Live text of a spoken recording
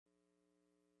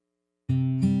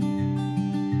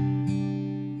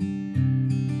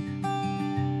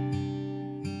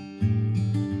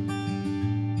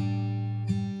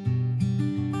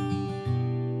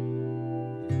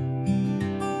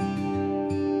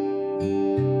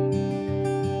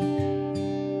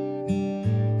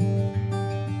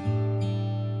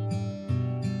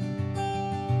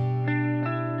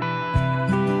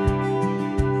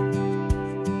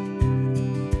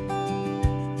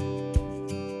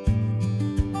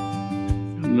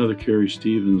Another Carrie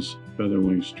Stevens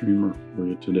featherwing streamer for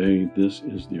you today. This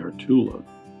is the Artula.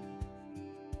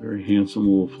 Very handsome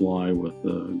little fly with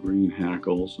the green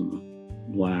hackles and the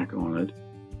black on it.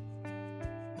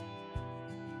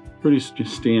 Pretty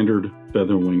standard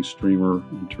featherwing streamer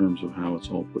in terms of how it's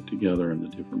all put together and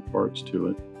the different parts to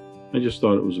it. I just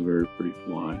thought it was a very pretty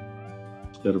fly.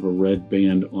 Instead of a red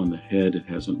band on the head, it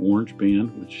has an orange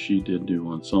band, which she did do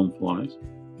on some flies.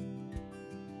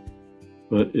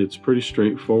 But it's pretty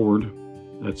straightforward.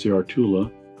 That's the Artula.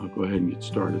 I'll go ahead and get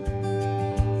started.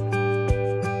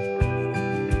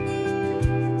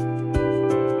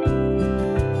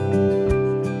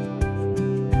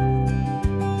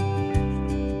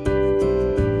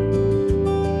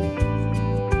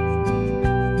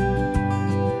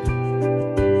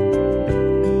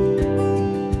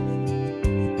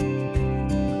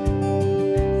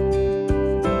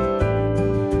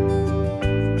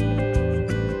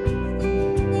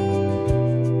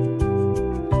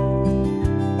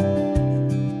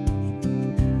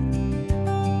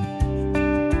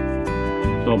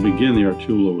 I'll begin the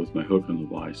Artula with my hook and the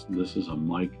vise. This is a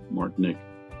Martinek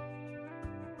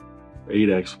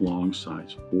 8x long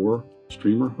size 4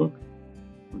 streamer hook.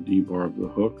 I'll debarb the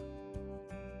hook.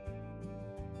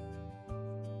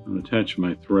 I'm going to attach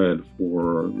my thread.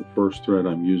 For the first thread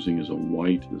I'm using is a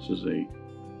white. This is a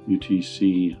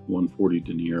UTC 140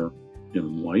 Denier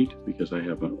in white because I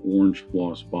have an orange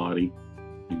floss body.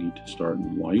 I need to start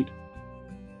in white.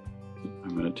 I'm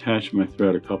going to attach my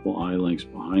thread a couple eye lengths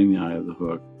behind the eye of the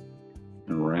hook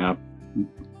and wrap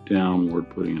downward,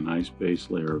 putting a nice base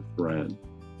layer of thread.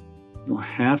 You don't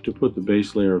have to put the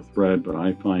base layer of thread, but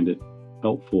I find it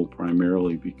helpful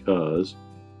primarily because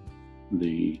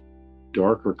the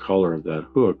darker color of that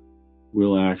hook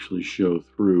will actually show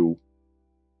through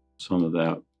some of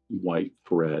that white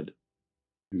thread.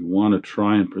 You want to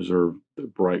try and preserve the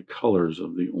bright colors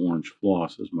of the orange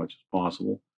floss as much as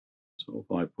possible. So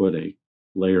if I put a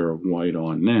layer of white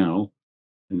on now,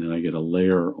 and then I get a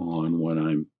layer on when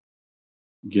I'm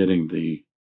getting the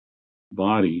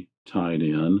body tied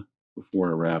in before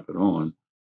I wrap it on,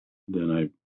 then I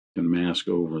can mask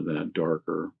over that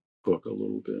darker hook a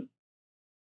little bit.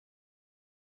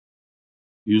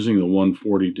 Using the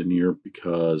 140 Denier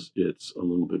because it's a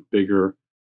little bit bigger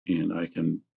and I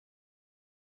can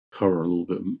cover a little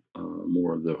bit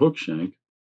more of the hook shank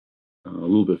a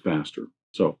little bit faster.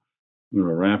 So I'm going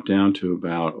to wrap down to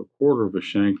about 1/4 of a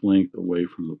shank length away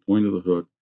from the point of the hook.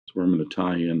 That's where I'm going to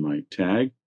tie in my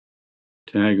tag.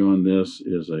 Tag on this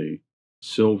is a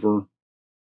silver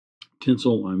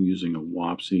tinsel. I'm using a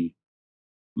Wapsi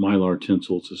mylar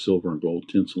tinsel. It's a silver and gold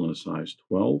tinsel in a size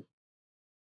 12.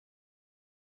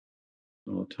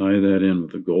 I'll tie that in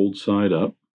with the gold side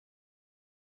up.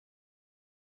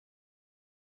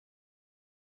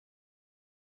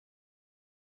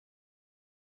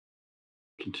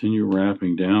 Continue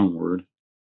wrapping downward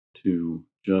to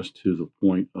just to the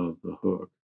point of the hook.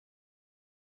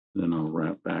 Then I'll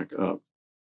wrap back up.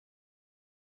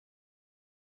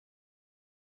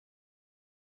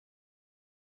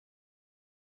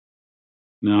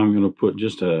 Now I'm going to put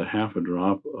just a half a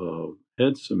drop of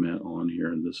head cement on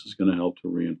here, and this is going to help to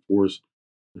reinforce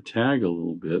the tag a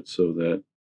little bit so that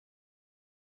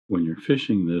when you're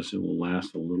fishing this, it will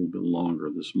last a little bit longer.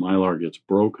 This mylar gets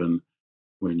broken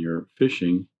when you're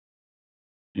fishing,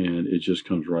 and it just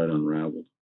comes right unraveled.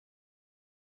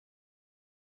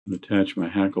 I'm going to attach my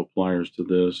Hackle pliers to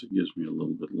this. It gives me a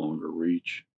little bit longer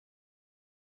reach.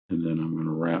 And then I'm going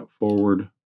to wrap forward,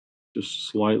 just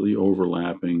slightly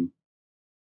overlapping,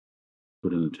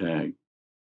 put in the tag.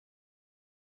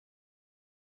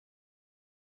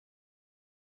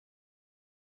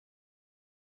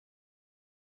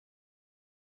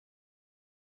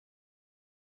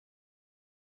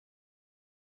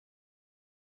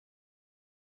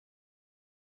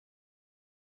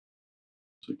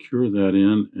 Secure that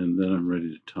in, and then I'm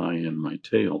ready to tie in my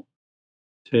tail.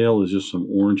 Tail is just some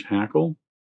orange hackle.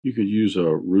 You could use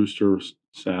a Rooster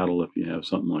saddle if you have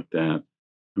something like that.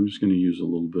 I'm just going to use a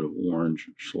little bit of orange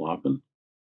Schlappen.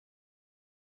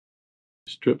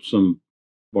 Strip some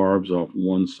barbs off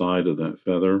one side of that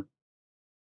feather,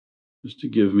 just to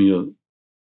give me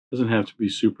doesn't have to be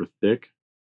super thick.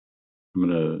 I'm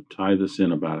going to tie this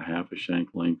in about half a shank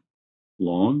length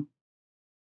long.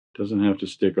 Doesn't have to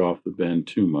stick off the bend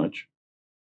too much.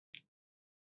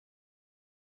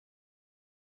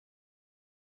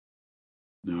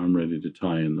 Now I'm ready to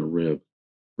tie in the rib.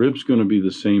 Rib's going to be the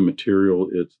same material.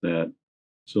 It's that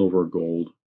silver gold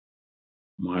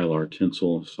mylar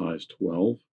tinsel size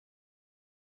 12.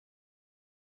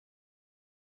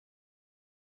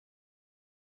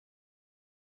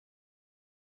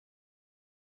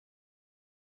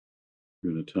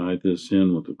 I'm going to tie this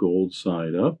in with the gold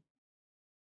side up.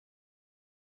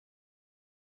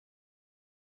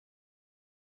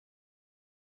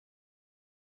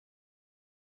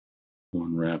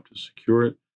 One wrap to secure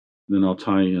it. Then I'll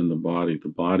tie in the body. The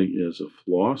body is a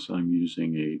floss. I'm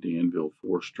using a Danville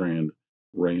 4-strand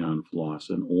Rayon floss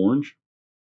in orange.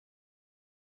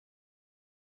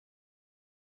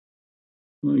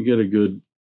 I'm going to get a good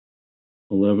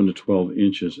 11 to 12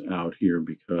 inches out here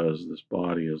because this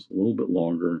body is a little bit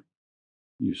longer.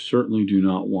 You certainly do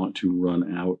not want to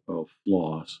run out of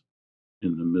floss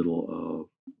in the middle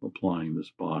of applying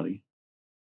this body.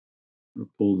 I'm going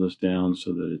to pull this down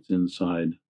so that it's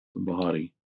inside the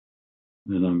body.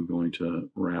 Then I'm going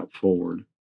to wrap forward.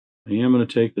 I am going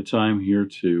to take the time here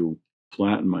to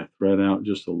flatten my thread out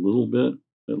just a little bit,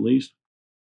 at least.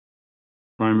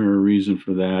 Primary reason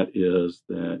for that is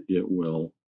that it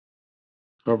will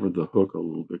cover the hook a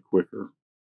little bit quicker.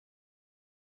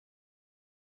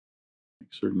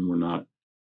 Make certain we're not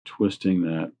twisting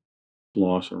that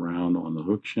floss around on the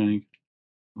hook shank.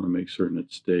 I want to make certain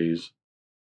it stays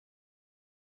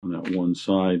on that one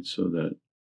side so that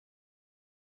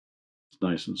it's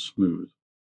nice and smooth.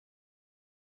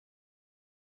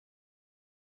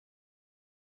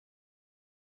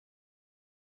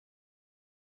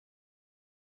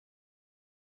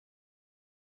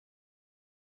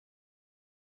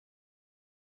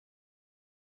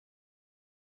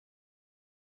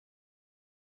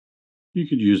 You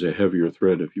could use a heavier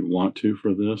thread if you want to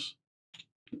for this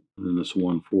than this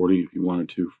 140. If you wanted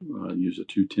to use a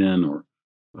 210 or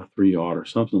a 3/0 or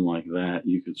something like that,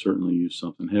 you could certainly use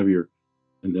something heavier.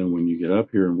 And then when you get up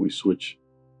here and we switch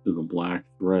to the black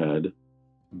thread,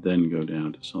 then go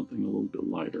down to something a little bit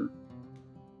lighter.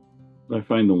 But I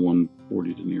find the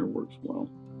 140 denier works well.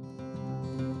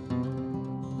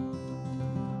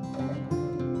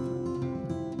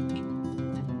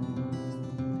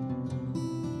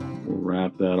 We'll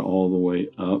wrap that all the way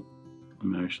up.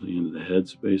 I'm actually into the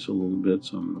headspace a little bit,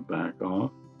 so I'm going to back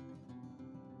off.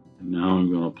 And now I'm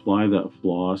going to apply that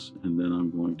floss, and then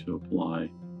I'm going to apply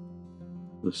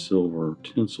the silver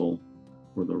tinsel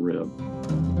for the rib.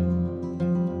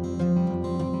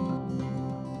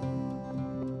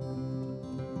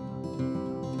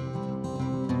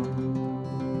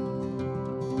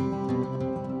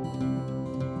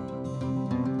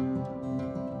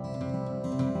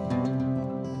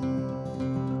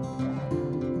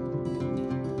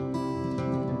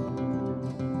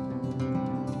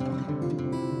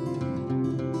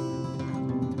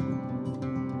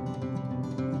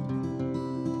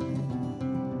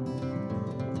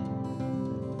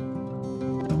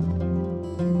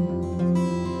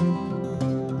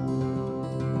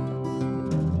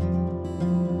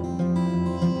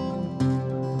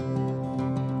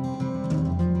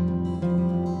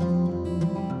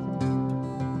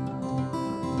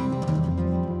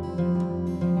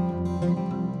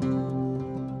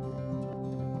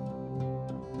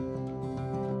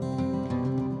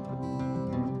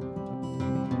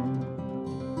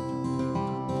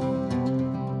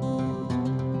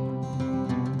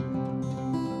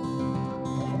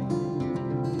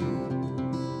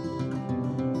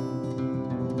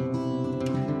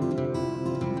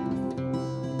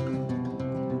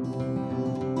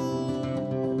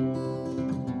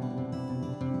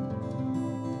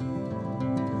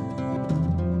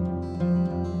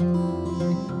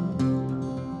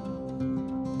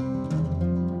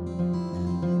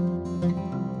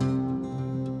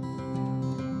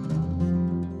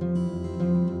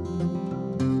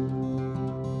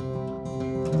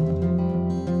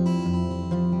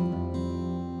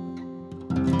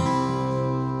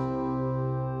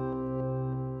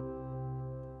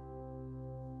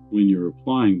 When you're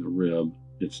applying the rib,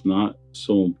 it's not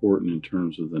so important in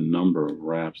terms of the number of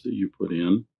wraps that you put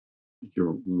in.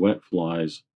 Your wet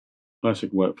flies,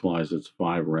 classic wet flies, it's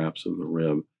 5 wraps of the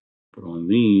rib. But on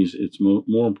these, it's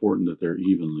more important that they're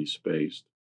evenly spaced.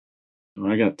 So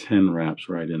I got 10 wraps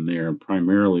right in there, and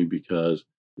primarily because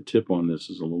the tip on this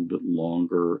is a little bit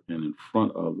longer and in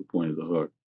front of the point of the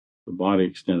hook. The body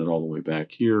extended all the way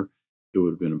back here, it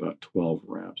would have been about 12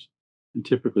 wraps. And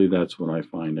typically that's what I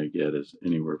find I get is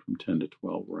anywhere from 10 to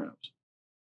 12 wraps.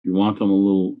 If you want them a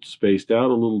little spaced out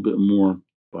a little bit more,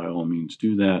 by all means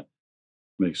do that.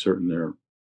 Make certain they're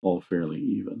all fairly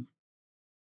even.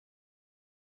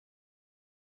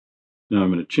 Now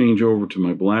I'm going to change over to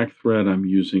my black thread. I'm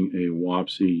using a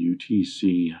Wapsi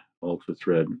UTC Ultra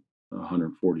Thread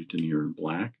 140 denier in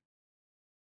black.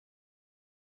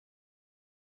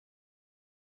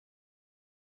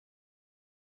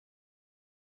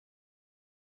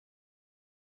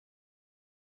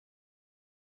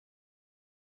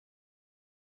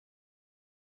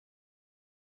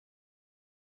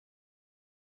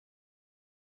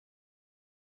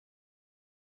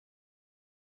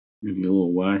 Give you a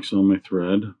little wax on my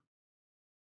thread.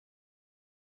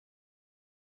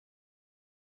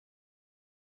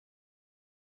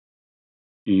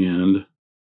 And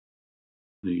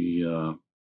the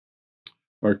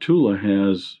Artula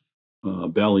has a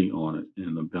belly on it,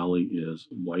 and the belly is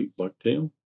white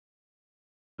bucktail.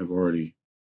 I've already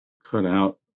cut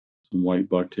out some white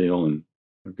bucktail and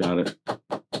I've got it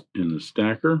in the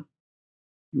stacker.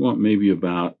 You want maybe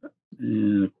about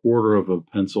a quarter of a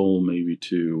pencil, maybe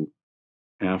to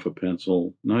half a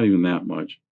pencil, not even that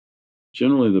much.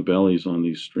 Generally, the bellies on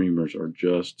these streamers are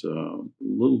just a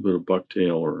little bit of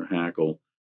bucktail or hackle,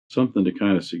 something to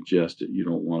kind of suggest that you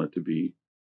don't want it to be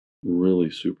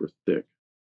really super thick.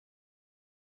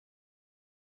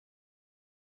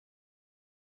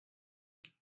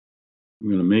 I'm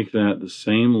going to make that the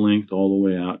same length all the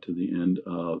way out to the end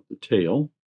of the tail.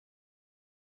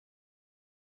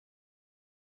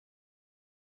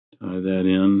 Tie that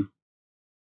in.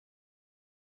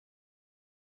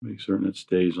 Make certain it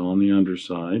stays on the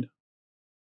underside.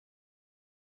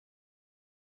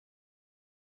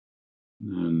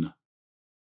 And then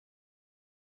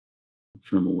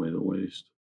trim away the waist.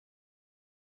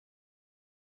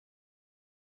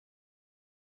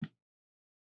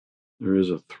 There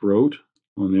is a throat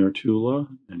on the Artula,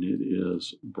 and it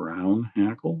is brown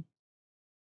hackle.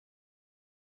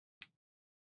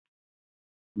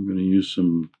 I'm going to use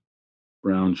some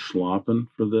brown Schlappen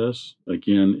for this.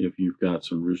 Again, if you've got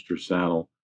some Rooster saddle,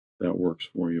 that works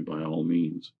for you by all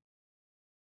means.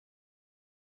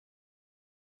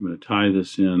 I'm going to tie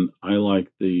this in. I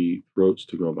like the throats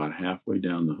to go about halfway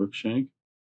down the hook shank.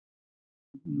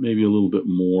 Maybe a little bit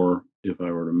more if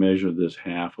I were to measure this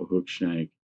half a hook shank.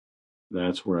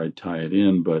 That's where I'd tie it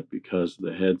in, but because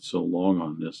the head's so long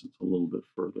on this, it's a little bit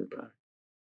further back.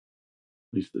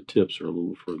 At least the tips are a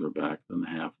little further back than the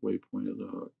halfway point of the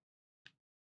hook.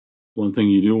 One thing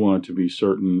you do want to be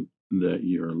certain that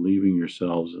you're leaving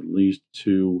yourselves at least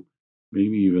 2,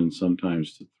 maybe even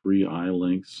sometimes to 3 eye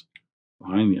lengths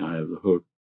behind the eye of the hook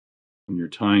when you're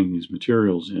tying these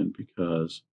materials in,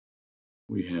 because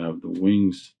we have the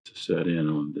wings to set in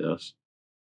on this,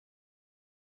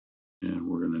 and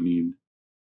we're going to need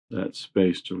that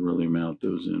space to really mount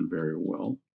those in very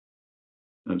well.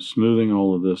 I'm smoothing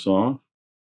all of this off,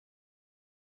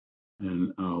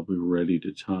 and I'll be ready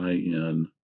to tie in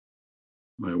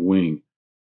my wing.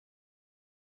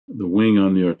 The wing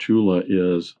on the Artula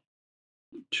is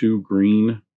 2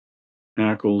 green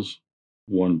hackles,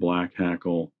 1 black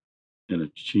hackle, and a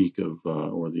cheek of,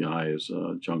 or the eye is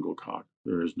a jungle cock.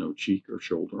 There is no cheek or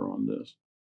shoulder on this.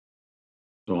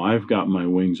 So I've got my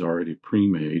wings already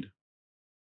pre-made.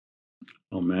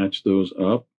 I'll match those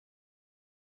up.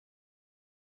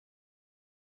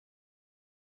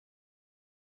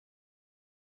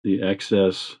 The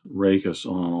excess rachis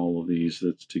on all of these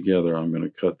that's together, I'm going to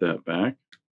cut that back.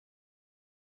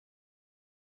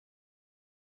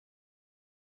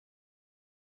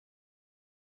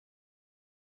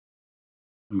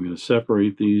 I'm going to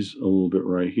separate these a little bit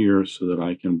right here so that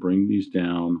I can bring these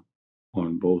down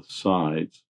on both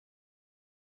sides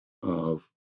of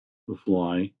the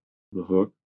fly, the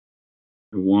hook.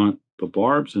 I want the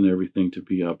barbs and everything to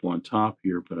be up on top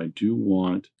here, but I do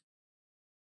want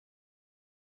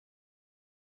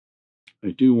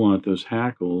those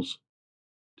hackles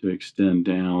to extend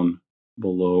down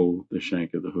below the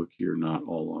shank of the hook here, not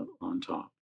all on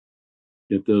top.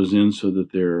 Get those in so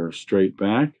that they're straight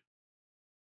back.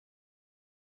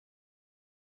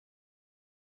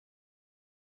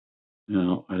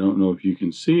 Now, I don't know if you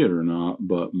can see it or not,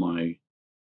 but my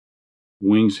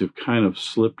wings have kind of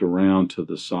slipped around to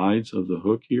the sides of the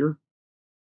hook here.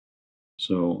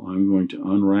 So I'm going to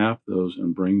unwrap those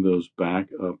and bring those back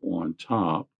up on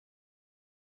top,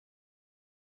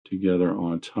 together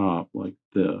on top like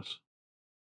this.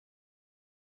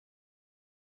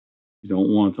 You don't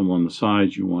want them on the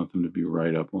sides, you want them to be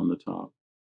right up on the top,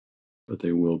 but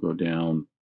they will go down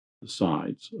the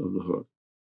sides of the hook.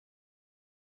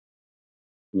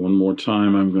 One more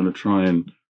time, I'm going to try and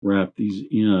wrap these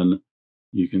in.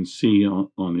 You can see on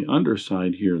the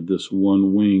underside here, this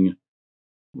one wing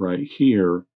right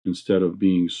here, instead of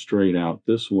being straight out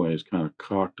this way, is kind of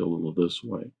cocked a little this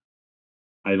way.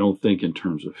 I don't think in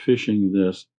terms of fishing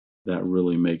this, that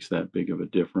really makes that big of a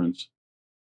difference.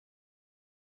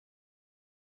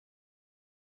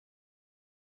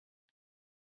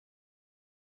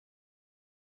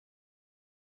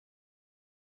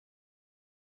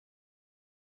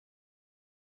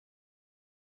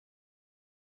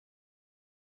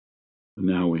 And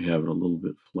now we have it a little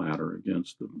bit flatter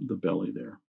against the belly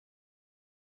there.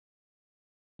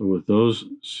 So with those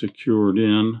secured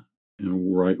in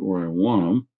and right where I want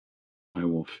them, I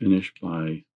will finish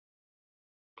by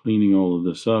cleaning all of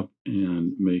this up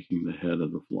and making the head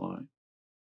of the fly.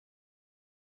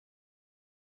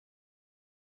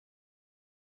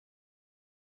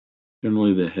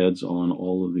 Generally, the heads on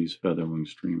all of these featherwing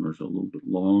streamers are a little bit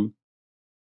long.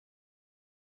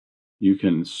 You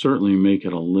can certainly make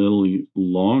it a little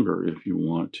longer if you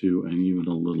want to, and even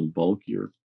a little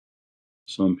bulkier.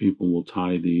 Some people will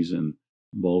tie these and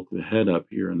bulk the head up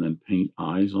here and then paint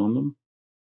eyes on them.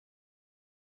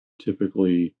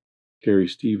 Typically, Carrie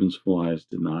Stevens flies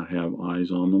did not have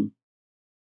eyes on them.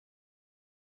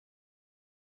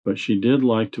 But she did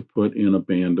like to put in a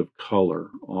band of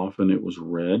color. Often it was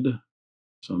red,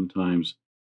 sometimes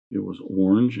it was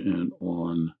orange, and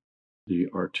on the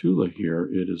Artula here,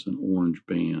 it is an orange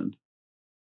band.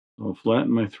 I'll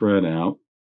flatten my thread out,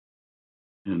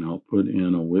 and I'll put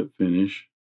in a whip finish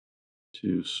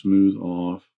to smooth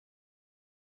off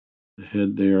the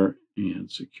head there and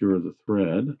secure the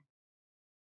thread.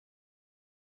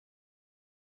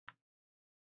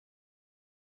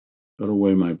 Cut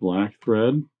away my black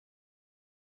thread.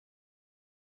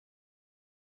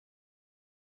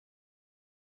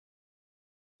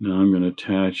 Now I'm going to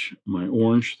attach my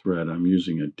orange thread. I'm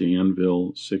using a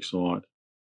Danville 6/0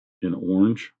 in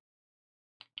orange.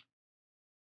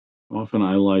 Often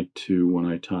I like to, when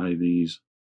I tie these,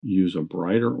 use a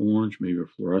brighter orange, maybe a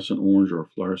fluorescent orange or a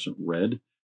fluorescent red,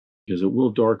 because it will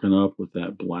darken up with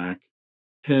that black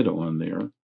head on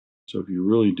there. So if you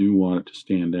really do want it to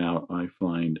stand out, I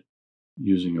find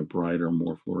using a brighter,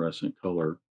 more fluorescent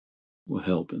color will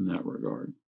help in that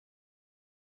regard.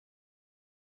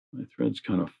 My thread's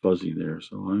kind of fuzzy there,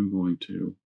 so I'm going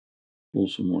to pull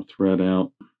some more thread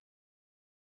out,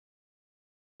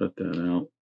 cut that out.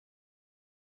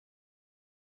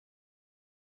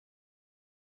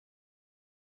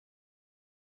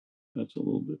 That's a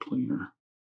little bit cleaner.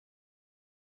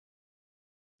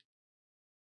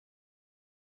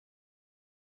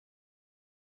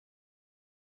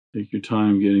 Take your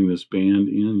time getting this band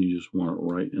in. You just want it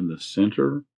right in the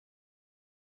center.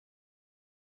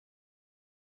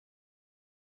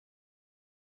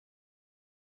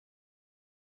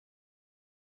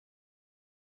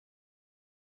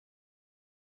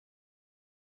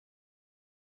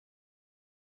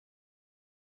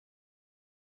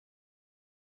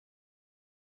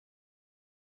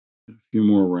 A few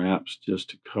more wraps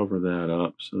just to cover that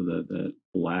up so that that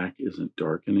black isn't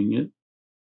darkening it.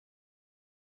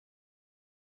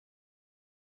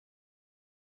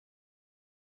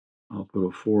 I'll put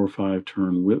a 4 or 5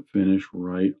 turn whip finish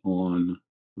right on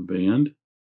the band.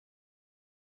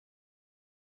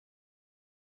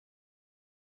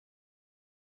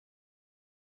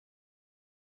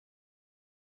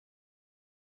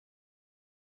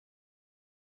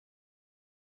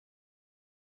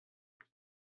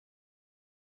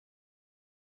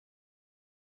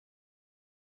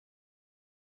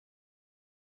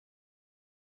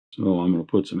 So I'm going to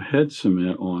put some head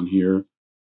cement on here.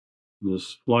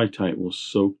 This fly tight will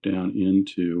soak down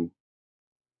into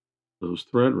those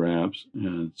thread wraps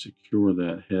and secure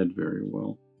that head very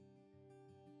well.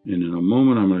 And in a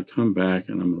moment, I'm going to come back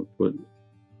and I'm going to put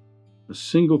a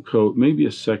single coat, maybe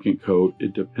a second coat.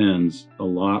 It depends. A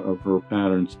lot of her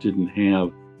patterns didn't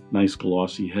have nice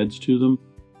glossy heads to them,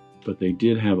 but they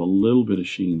did have a little bit of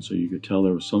sheen, so you could tell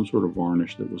there was some sort of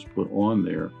varnish that was put on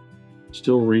there.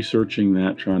 Still researching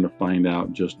that, trying to find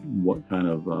out just what kind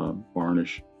of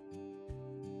varnish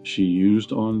she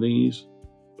used on these.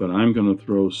 But I'm going to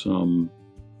throw some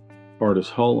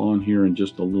artist hull on here in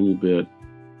just a little bit,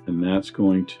 and that's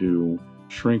going to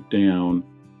shrink down,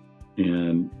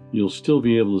 and you'll still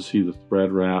be able to see the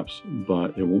thread wraps,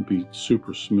 but it won't be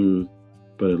super smooth,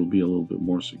 but it'll be a little bit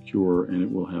more secure, and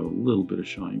it will have a little bit of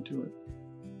shine to it.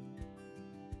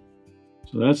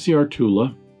 So that's the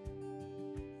Artula.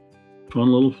 Fun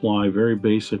little fly, very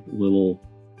basic little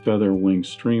feather wing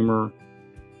streamer.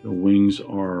 The wings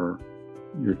are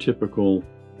your typical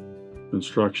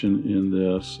construction in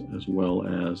this, as well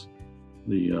as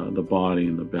the body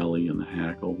and the belly and the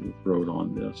hackle, the throat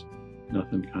on this.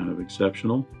 Nothing kind of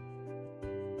exceptional.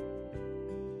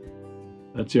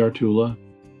 That's the Artula.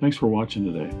 Thanks for watching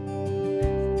today.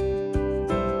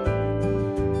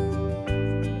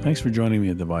 Thanks for joining me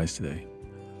at Devise today.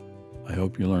 I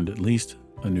hope you learned at least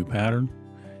a new pattern,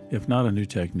 if not a new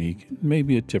technique,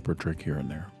 maybe a tip or trick here and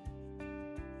there.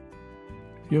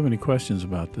 If you have any questions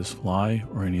about this fly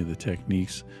or any of the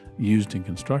techniques used in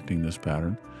constructing this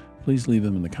pattern, please leave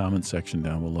them in the comments section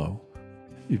down below.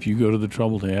 If you go to the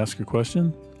trouble to ask a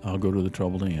question, I'll go to the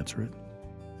trouble to answer it.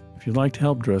 If you'd like to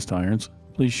help dressed irons,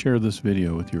 please share this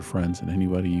video with your friends and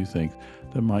anybody you think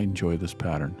that might enjoy this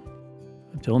pattern.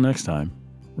 Until next time,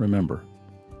 remember,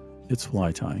 it's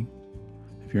fly tying.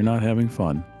 If you're not having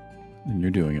fun, then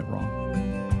you're doing it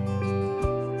wrong.